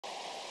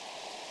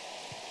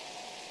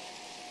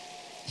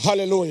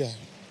Hallelujah.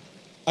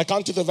 I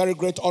count it a very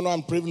great honor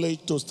and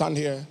privilege to stand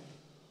here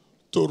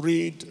to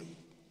read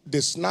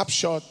the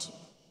snapshot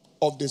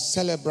of the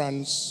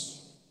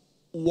celebrant's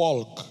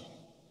walk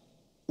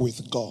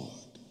with God.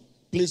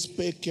 Please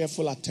pay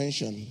careful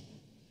attention.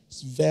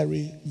 It's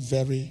very,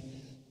 very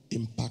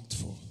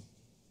impactful.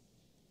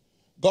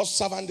 God's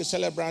servant, the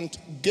celebrant,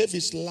 gave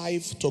his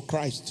life to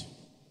Christ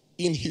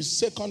in his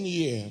second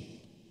year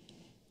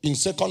in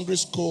secondary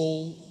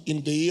school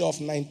in the year of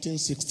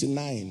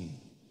 1969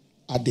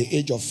 at the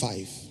age of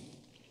 5.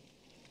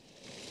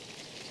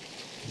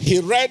 He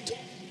read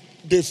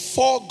the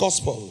 4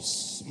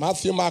 Gospels,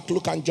 Matthew, Mark,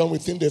 Luke, and John,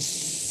 within the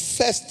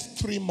first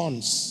 3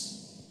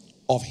 months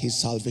of his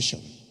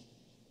salvation.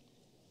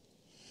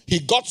 He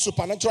got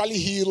supernaturally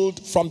healed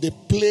from the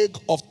plague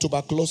of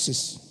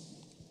tuberculosis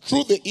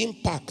through the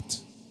impact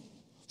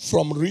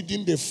from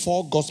reading the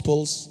 4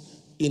 Gospels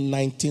in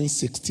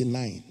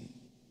 1969.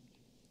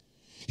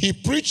 He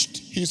preached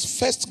his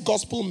first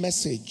gospel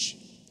message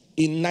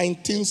in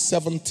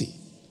 1970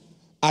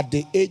 at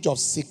the age of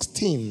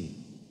 16.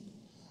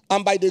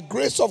 And by the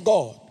grace of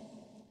God,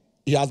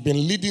 he has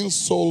been leading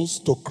souls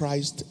to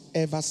Christ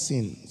ever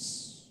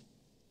since.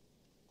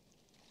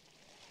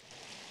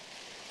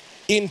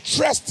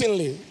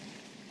 Interestingly,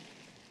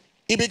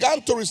 he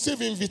began to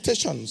receive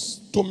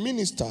invitations to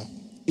minister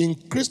in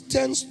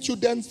Christian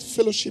student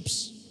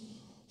fellowships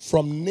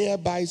from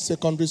nearby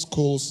secondary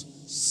schools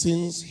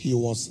since he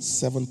was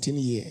 17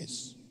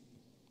 years.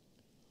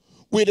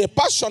 With a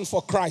passion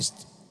for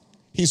Christ,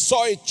 he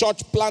saw a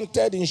church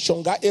planted in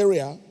Shonga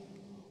area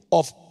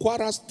of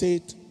Kwara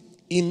State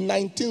in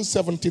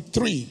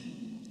 1973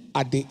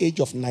 at the age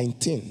of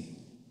 19.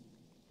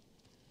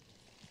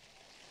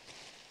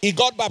 He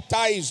got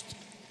baptized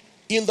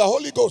in the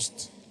Holy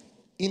Ghost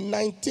in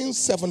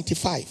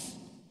 1975.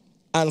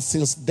 And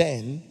since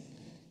then,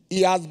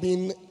 he has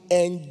been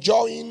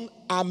enjoying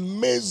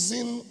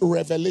amazing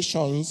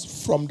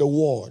revelations from the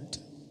Word.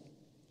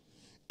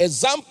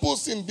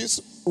 Examples in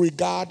this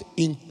regard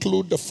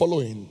include the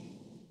following.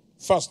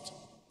 First,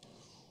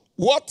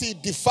 what he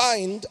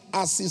defined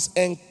as his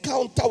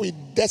encounter with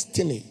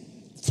destiny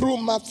through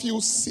Matthew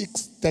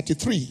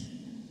 6:33,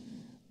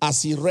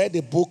 as he read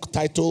a book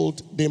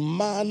titled The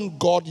Man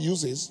God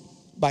Uses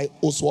by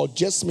Oswald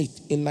J. Smith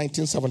in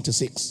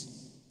 1976.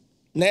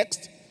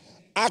 Next,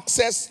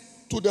 access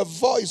to the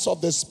voice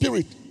of the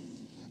Spirit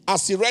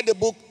as he read a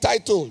book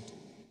titled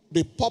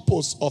The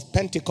Purpose of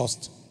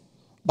Pentecost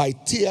by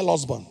T.L.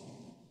 Osborne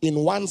in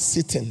one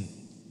sitting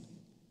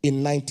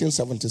in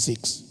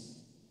 1976.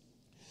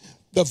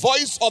 The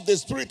voice of the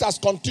Spirit has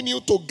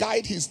continued to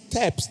guide his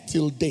steps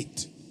till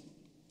date.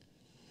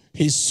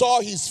 He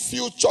saw his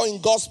future in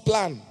God's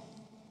plan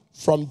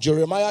from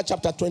Jeremiah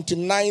chapter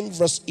 29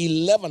 verse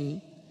 11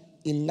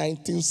 in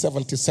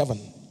 1977.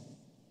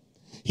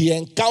 He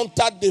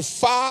encountered the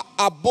far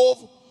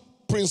above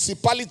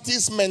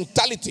principalities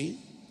mentality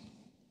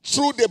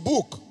through the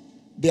book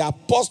The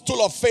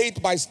Apostle of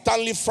Faith by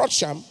Stanley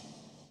Frodsham,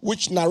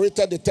 which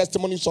narrated the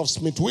testimonies of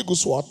Smith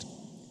Wigglesworth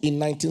in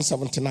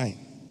 1979.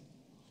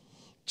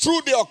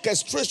 Through the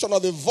orchestration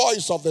of the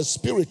voice of the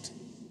Spirit,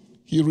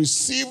 he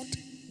received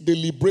the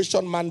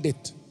liberation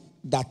mandate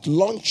that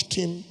launched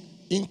him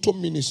into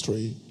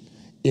ministry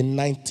in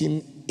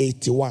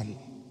 1981.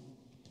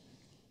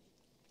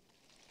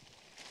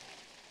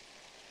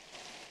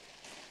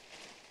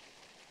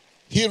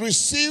 He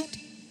received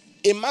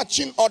a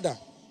marching order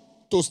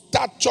to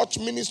start church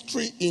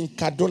ministry in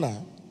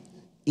Kaduna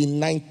in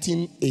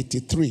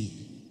 1983.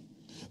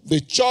 The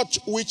church,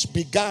 which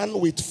began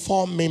with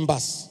 4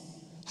 members,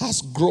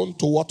 has grown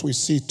to what we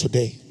see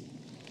today.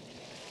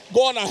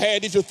 Go on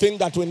ahead if you think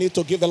that we need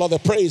to give the Lord the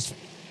praise.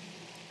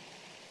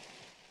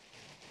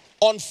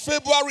 On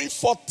February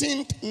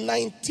 14th,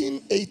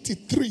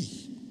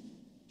 1983,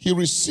 he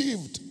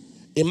received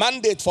a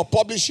mandate for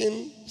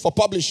publishing.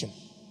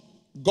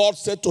 God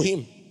said to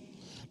him,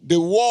 "The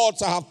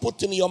words I have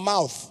put in your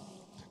mouth,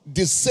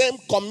 the same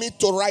commit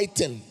to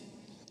writing,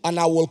 and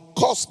I will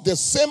cause the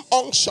same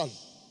unction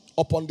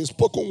upon the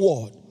spoken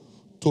word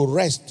to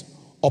rest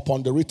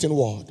upon the written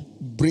word,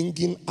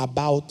 bringing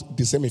about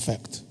the same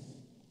effect."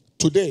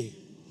 Today,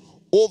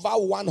 over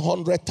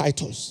 100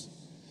 titles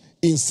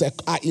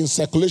are in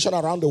circulation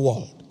around the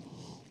world,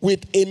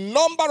 with a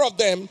number of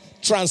them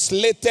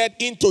translated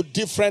into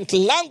different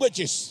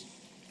languages.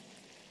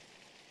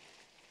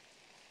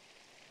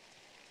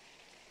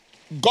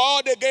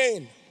 God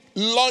again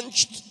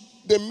launched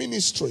the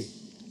ministry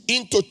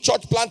into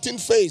church planting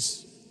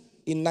phase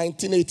in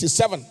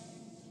 1987,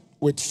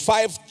 with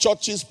 5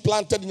 churches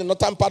planted in the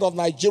northern part of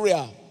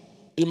Nigeria,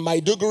 in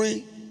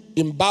Maiduguri,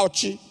 in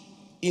Bauchi,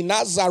 in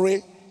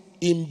Azare,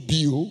 in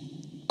Biu,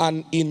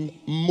 and in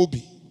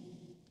Mubi.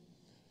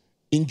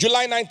 In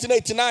July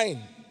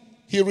 1989,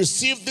 he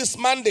received this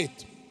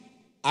mandate: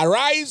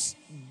 "Arise,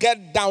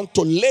 get down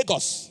to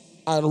Lagos,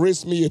 and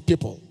raise me a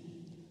people."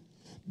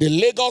 The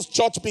Lagos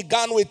church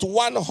began with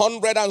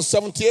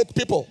 178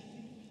 people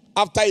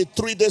after a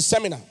 3-day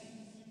seminar.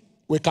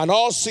 We can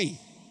all see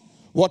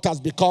what has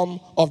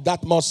become of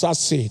that mustard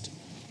seed,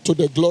 to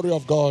the glory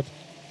of God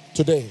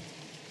today.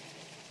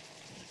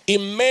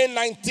 In May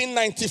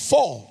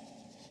 1994,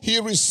 he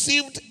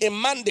received a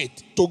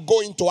mandate to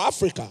go into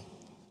Africa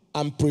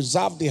and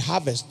preserve the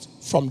harvest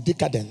from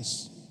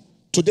decadence.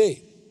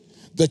 Today,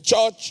 this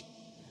church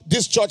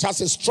has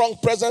a strong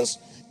presence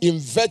in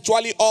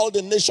virtually all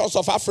the nations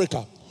of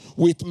Africa,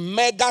 with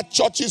mega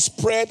churches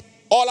spread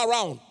all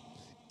around,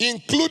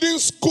 including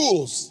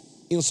schools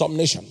in some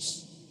nations.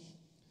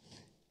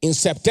 In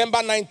September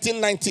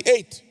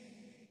 1998,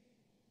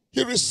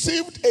 he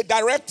received a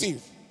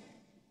directive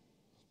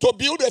to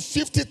build a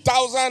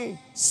 50,000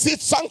 seat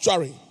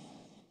sanctuary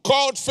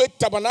called Faith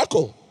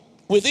Tabernacle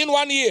within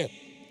 1 year.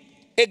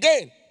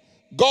 Again,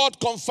 God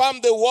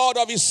confirmed the word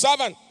of his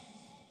servant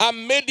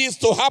and made this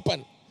to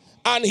happen.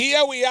 And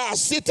here we are,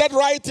 seated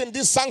right in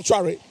this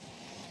sanctuary,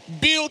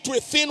 built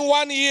within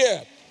 1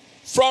 year,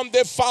 from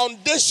the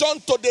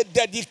foundation to the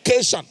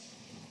dedication.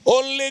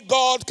 Only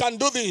God can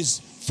do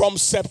this. From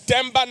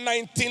September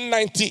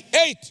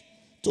 1998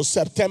 to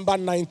September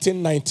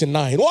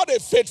 1999. What a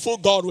faithful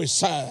God we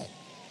serve.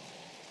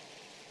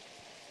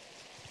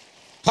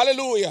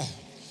 Hallelujah.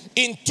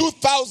 In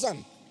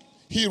 2000,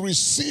 he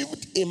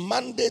received a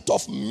mandate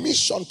of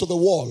mission to the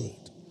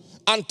world.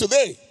 And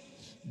today,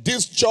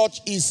 this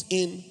church is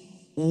in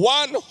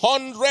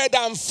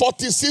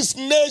 146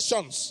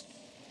 nations.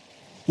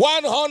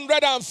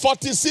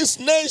 146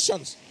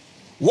 nations.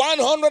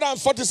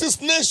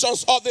 146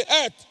 nations of the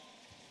earth,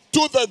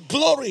 to the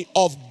glory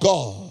of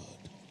God.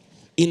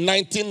 In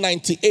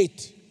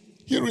 1998,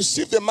 he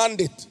received a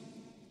mandate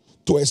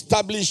to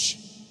establish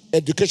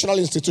educational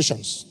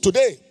institutions.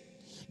 Today,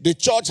 the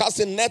church has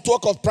a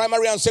network of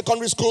primary and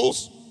secondary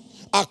schools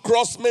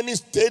across many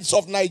states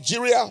of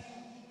Nigeria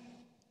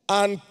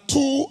and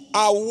 2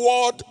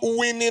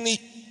 award-winning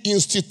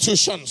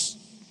institutions,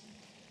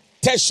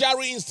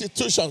 tertiary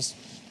institutions,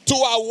 2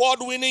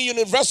 award-winning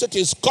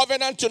universities,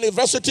 Covenant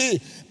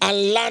University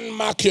and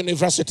Landmark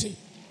University.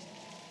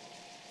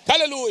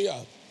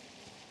 Hallelujah.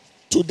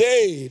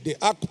 Today, the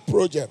Ark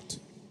project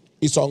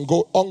is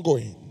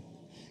ongoing.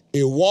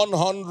 A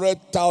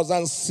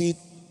 100,000 seat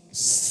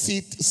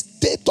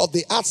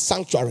state-of-the-art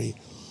sanctuary,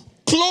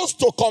 close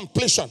to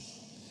completion,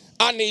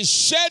 and is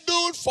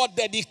scheduled for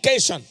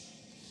dedication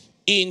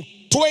in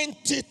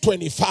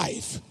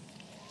 2025.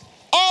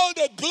 All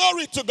the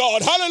glory to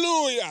God.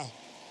 Hallelujah.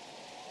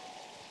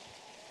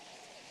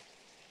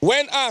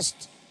 When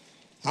asked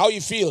how he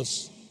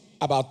feels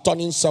about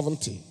turning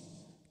 70,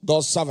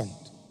 God's servant,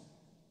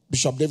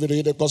 Bishop David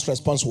Oyedepo's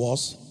response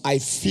was, I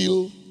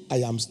feel I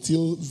am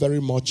still very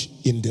much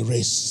in the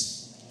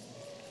race.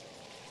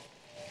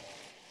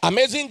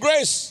 Amazing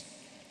Grace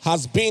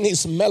has been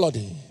his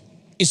melody.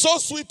 It's so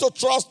sweet to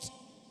trust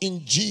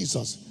in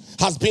Jesus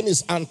has been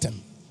his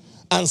anthem.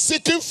 And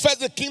seeking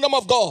first the kingdom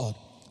of God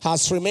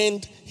has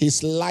remained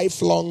his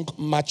lifelong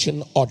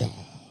marching order.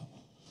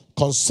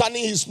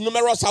 Concerning his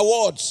numerous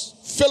awards,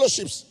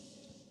 fellowships,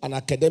 and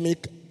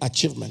academic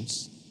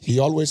achievements, he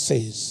always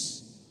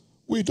says,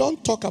 we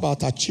don't talk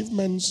about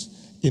achievements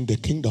in the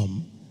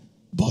kingdom,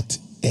 but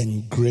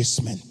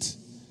engracement.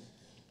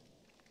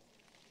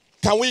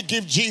 Can we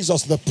give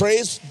Jesus the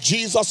praise?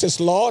 Jesus is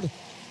Lord.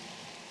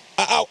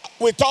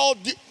 With all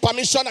the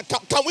permission,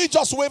 can we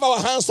just wave our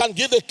hands and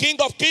give the King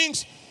of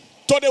Kings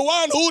to the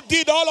one who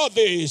did all of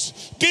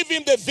this? Give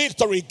him the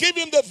victory. Give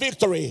him the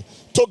victory.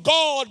 To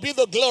God be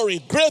the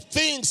glory. Great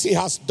things he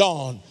has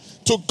done.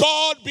 To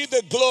God be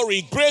the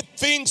glory. Great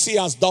things he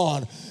has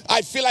done.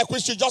 I feel like we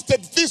should just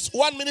take this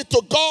 1 minute.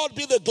 To God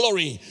be the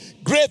glory.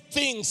 Great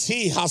things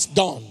he has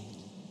done.